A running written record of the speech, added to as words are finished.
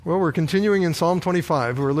Well, we're continuing in Psalm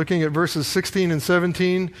 25. We're looking at verses 16 and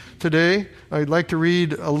 17 today. I'd like to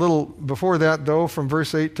read a little before that, though, from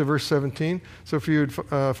verse 8 to verse 17. So if you would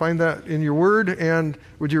find that in your word, and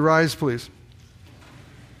would you rise, please?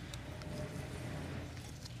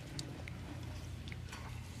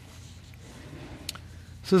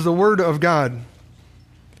 This is the word of God.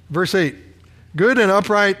 Verse 8, "Good and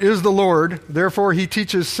upright is the Lord, therefore he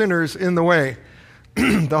teaches sinners in the way.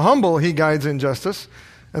 The humble he guides in justice,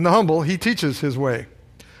 and the humble he teaches his way.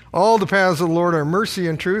 All the paths of the Lord are mercy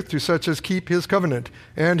and truth to such as keep his covenant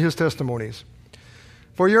and his testimonies.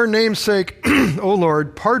 For your name's sake, O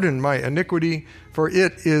Lord, pardon my iniquity, for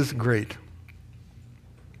it is great.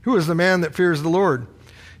 Who is the man that fears the Lord?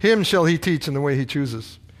 Him shall he teach in the way he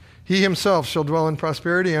chooses. He himself shall dwell in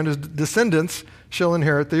prosperity, and his descendants shall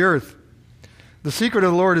inherit the earth. The secret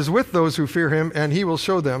of the Lord is with those who fear him, and he will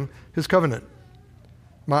show them his covenant.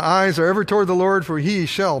 My eyes are ever toward the Lord, for he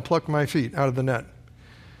shall pluck my feet out of the net.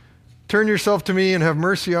 Turn yourself to me and have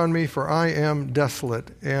mercy on me, for I am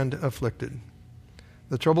desolate and afflicted.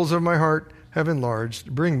 The troubles of my heart have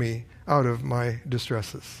enlarged. Bring me out of my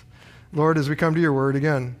distresses." Lord, as we come to your word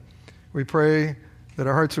again, we pray that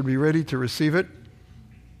our hearts would be ready to receive it,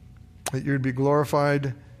 that you would be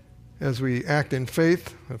glorified as we act in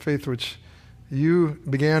faith, a faith which you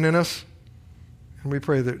began in us. And we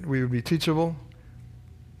pray that we would be teachable.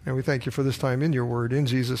 And we thank you for this time in your word. In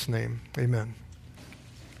Jesus' name, amen.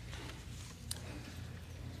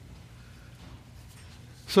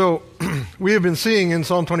 So we have been seeing in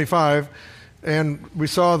Psalm 25, and we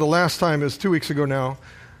saw the last time, is 2 weeks ago now,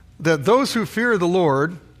 that those who fear the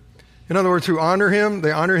Lord, in other words, who honor him,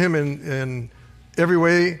 they honor him in every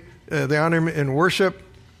way. They honor him in worship,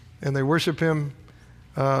 and they worship him.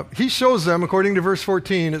 He shows them, according to verse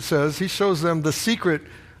 14, it says, he shows them the secret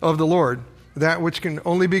of the Lord, that which can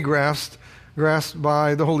only be grasped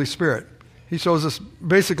by the Holy Spirit. He shows us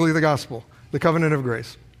basically the gospel, the covenant of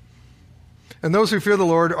grace. And those who fear the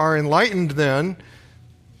Lord are enlightened then,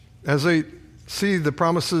 as they see the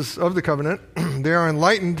promises of the covenant, they are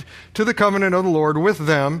enlightened to the covenant of the Lord with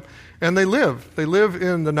them, and they live. They live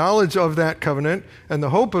in the knowledge of that covenant and the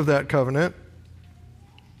hope of that covenant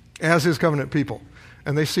as his covenant people.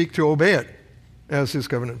 And they seek to obey it as his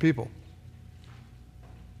covenant people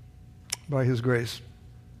by his grace.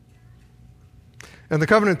 And the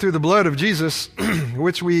covenant through the blood of Jesus,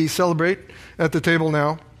 which we celebrate at the table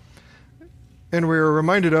now, and we are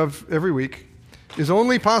reminded of every week, is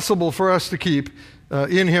only possible for us to keep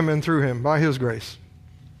in him and through him by his grace.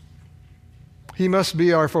 He must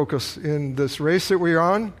be our focus in this race that we are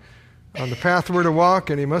on the path we're to walk,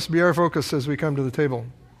 and he must be our focus as we come to the table.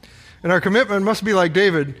 And our commitment must be like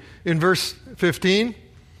David in verse 15,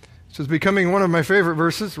 which is becoming one of my favorite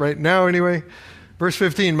verses right now anyway. Verse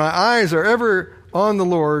 15, "My eyes are ever on the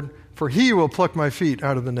Lord, for he will pluck my feet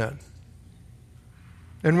out of the net."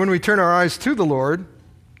 And when we turn our eyes to the Lord,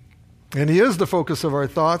 and he is the focus of our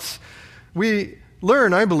thoughts, we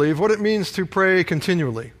learn, I believe, what it means to pray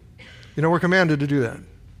continually. You know, we're commanded to do that.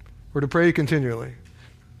 We're to pray continually.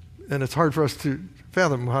 And it's hard for us to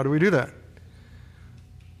fathom, how do we do that?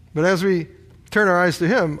 But as we turn our eyes to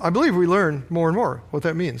him, I believe we learn more and more what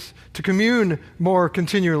that means. To commune more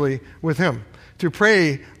continually with him. To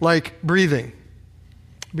pray like breathing.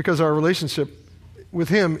 Because our relationship with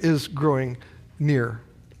him is growing near.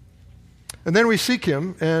 And then we seek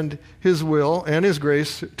him and his will and his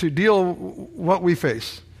grace to deal what we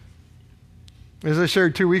face. As I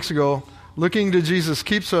shared 2 weeks ago, looking to Jesus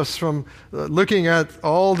keeps us from looking at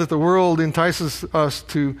all that the world entices us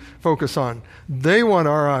to focus on. They want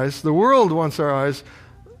our eyes, the world wants our eyes,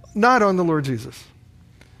 not on the Lord Jesus.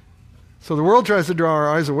 So the world tries to draw our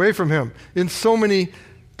eyes away from him in so many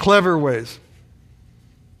clever ways.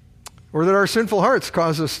 Or that our sinful hearts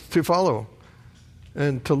cause us to follow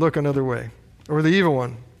and to look another way. Or the evil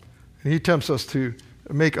one. And he tempts us to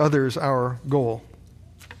make others our goal.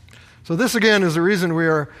 So this again is the reason we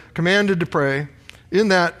are commanded to pray, in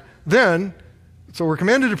that then, so we're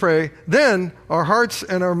commanded to pray, then our hearts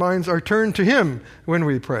and our minds are turned to him when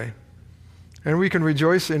we pray. And we can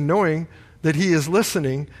rejoice in knowing that he is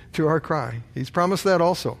listening to our cry. He's promised that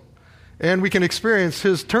also. And we can experience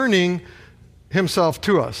his turning himself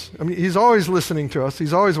to us. I mean, he's always listening to us.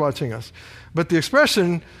 He's always watching us. But the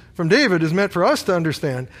expression from David is meant for us to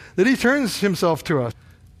understand that he turns himself to us.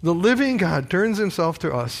 The living God turns himself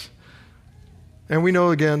to us. And we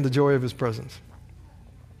know again the joy of his presence.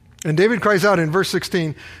 And David cries out in verse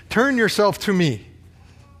 16, "Turn yourself to me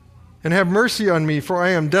and have mercy on me, for I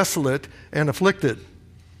am desolate and afflicted."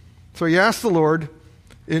 So he asked the Lord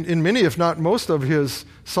in many, if not most of his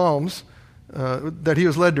Psalms that he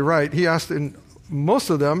was led to write, he asked in most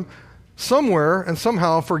of them somewhere and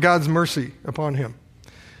somehow for God's mercy upon him.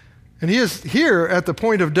 And he is here at the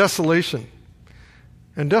point of desolation.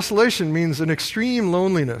 And desolation means an extreme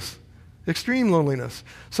loneliness. Extreme loneliness.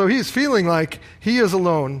 So he's feeling like he is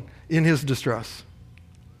alone in his distress.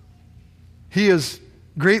 He is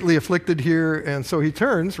greatly afflicted here, and so he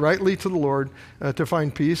turns rightly to the Lord to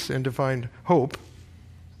find peace and to find hope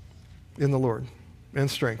in the Lord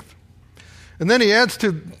and strength. And then he adds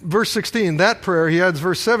to verse 16, that prayer, he adds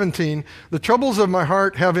verse 17, the troubles of my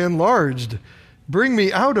heart have enlarged. Bring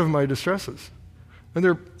me out of my distresses. And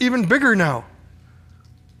they're even bigger now.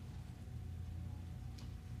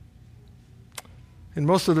 In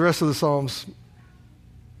most of the rest of the Psalms,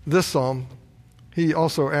 this psalm, he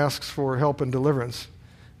also asks for help and deliverance.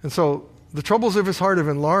 And so the troubles of his heart have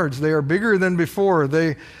enlarged. They are bigger than before.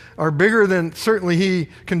 They are bigger than certainly he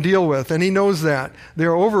can deal with, and he knows that. They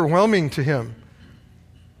are overwhelming to him.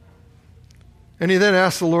 And he then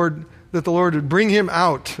asks the Lord that the Lord would bring him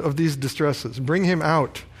out of these distresses, bring him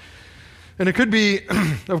out. And it could be,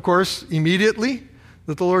 of course, immediately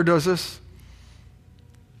that the Lord does this,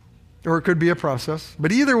 or it could be a process.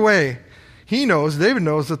 But either way, he knows, David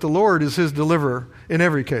knows, that the Lord is his deliverer in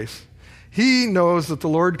every case. He knows that the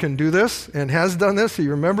Lord can do this and has done this. He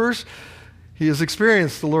remembers. He has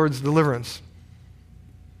experienced the Lord's deliverance.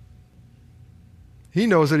 He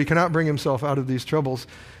knows that he cannot bring himself out of these troubles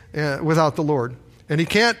without the Lord. And he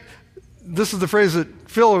can't, this is the phrase that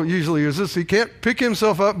Phil usually uses, he can't pick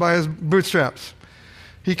himself up by his bootstraps.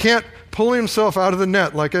 He can't pull himself out of the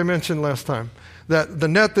net, like I mentioned last time, that the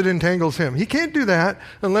net that entangles him. He can't do that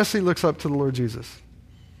unless he looks up to the Lord Jesus.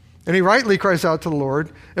 And he rightly cries out to the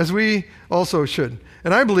Lord, as we also should.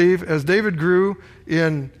 And I believe as David grew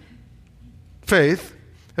in faith,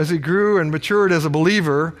 as he grew and matured as a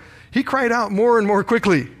believer, he cried out more and more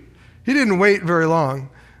quickly. He didn't wait very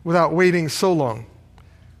long without waiting so long.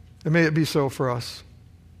 And may it be so for us.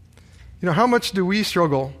 You know, how much do we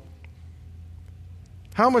struggle?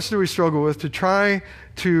 How much do we struggle with to try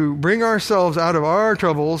to bring ourselves out of our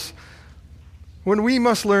troubles when we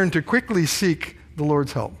must learn to quickly seek the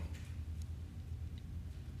Lord's help?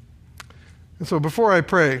 And so before I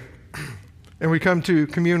pray and we come to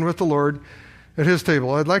commune with the Lord at his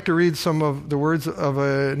table, I'd like to read some of the words of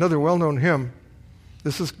another well-known hymn.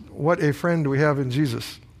 This is What a Friend We Have in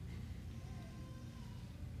Jesus.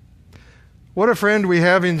 What a friend we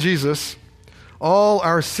have in Jesus, all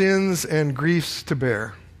our sins and griefs to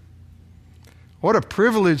bear. What a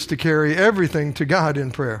privilege to carry everything to God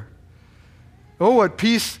in prayer. Oh, what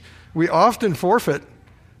peace we often forfeit.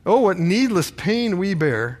 Oh, what needless pain we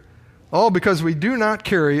bear, all because we do not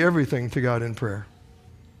carry everything to God in prayer.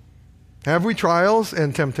 Have we trials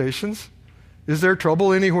and temptations? Is there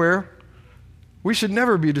trouble anywhere? We should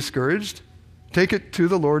never be discouraged. Take it to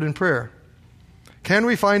the Lord in prayer. Can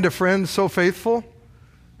we find a friend so faithful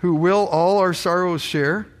who will all our sorrows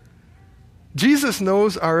share? Jesus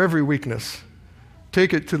knows our every weakness.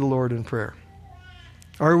 Take it to the Lord in prayer.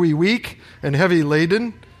 Are we weak and heavy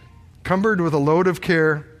laden, cumbered with a load of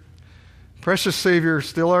care? Precious Savior,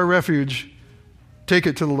 still our refuge. Take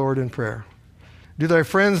it to the Lord in prayer. Do thy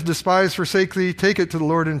friends despise, forsake thee? Take it to the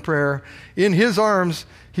Lord in prayer. In his arms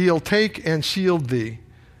he'll take and shield thee.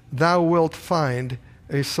 Thou wilt find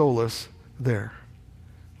a solace there.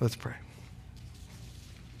 Let's pray.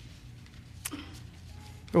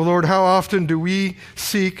 Oh Lord, how often do we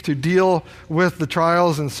seek to deal with the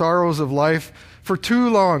trials and sorrows of life for too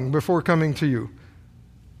long before coming to you,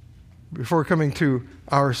 before coming to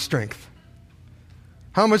our strength?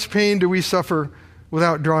 How much pain do we suffer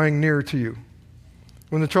without drawing near to you?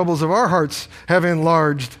 When the troubles of our hearts have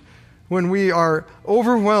enlarged, when we are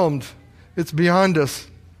overwhelmed, it's beyond us.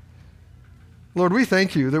 Lord, we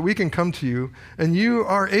thank you that we can come to you and you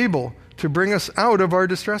are able to bring us out of our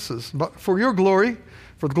distresses, but for your glory,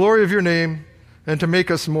 for the glory of your name, and to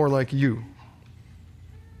make us more like you.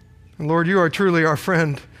 And Lord, you are truly our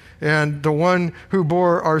friend and the one who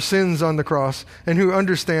bore our sins on the cross and who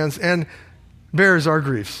understands and bears our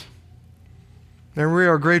griefs. And we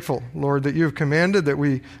are grateful, Lord, that you have commanded that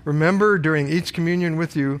we remember during each communion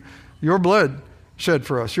with you your blood shed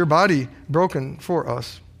for us, your body broken for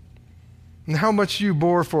us, and how much you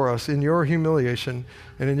bore for us in your humiliation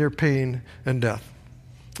and in your pain and death.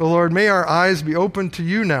 Oh Lord, may our eyes be open to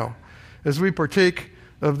you now as we partake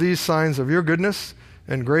of these signs of your goodness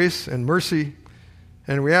and grace and mercy.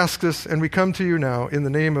 And we ask this and we come to you now in the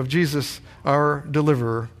name of Jesus, our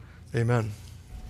deliverer. Amen.